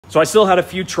So I still had a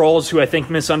few trolls who I think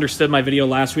misunderstood my video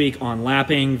last week on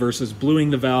lapping versus bluing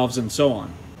the valves and so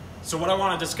on. So what I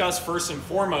want to discuss first and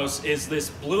foremost is this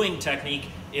bluing technique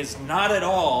is not at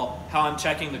all how I'm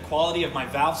checking the quality of my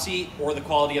valve seat or the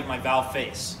quality of my valve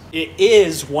face. It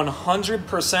is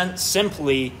 100%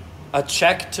 simply a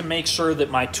check to make sure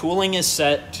that my tooling is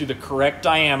set to the correct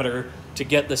diameter to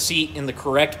get the seat in the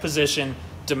correct position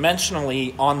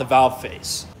dimensionally on the valve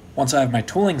face. Once I have my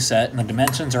tooling set and the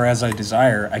dimensions are as I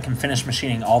desire, I can finish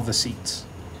machining all the seats.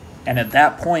 And at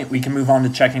that point, we can move on to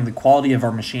checking the quality of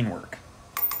our machine work.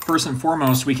 First and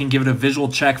foremost, we can give it a visual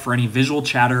check for any visual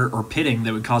chatter or pitting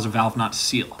that would cause a valve not to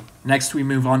seal. Next, we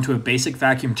move on to a basic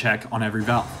vacuum check on every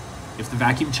valve. If the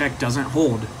vacuum check doesn't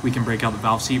hold, we can break out the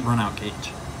valve seat runout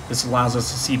gauge. This allows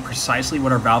us to see precisely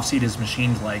what our valve seat is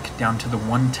machined like, down to the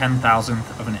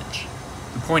 1/10,000th of an inch.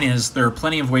 The point is, there are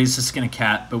plenty of ways to skin a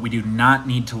cat, but we do not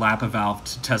need to lap a valve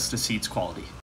to test a seat's quality.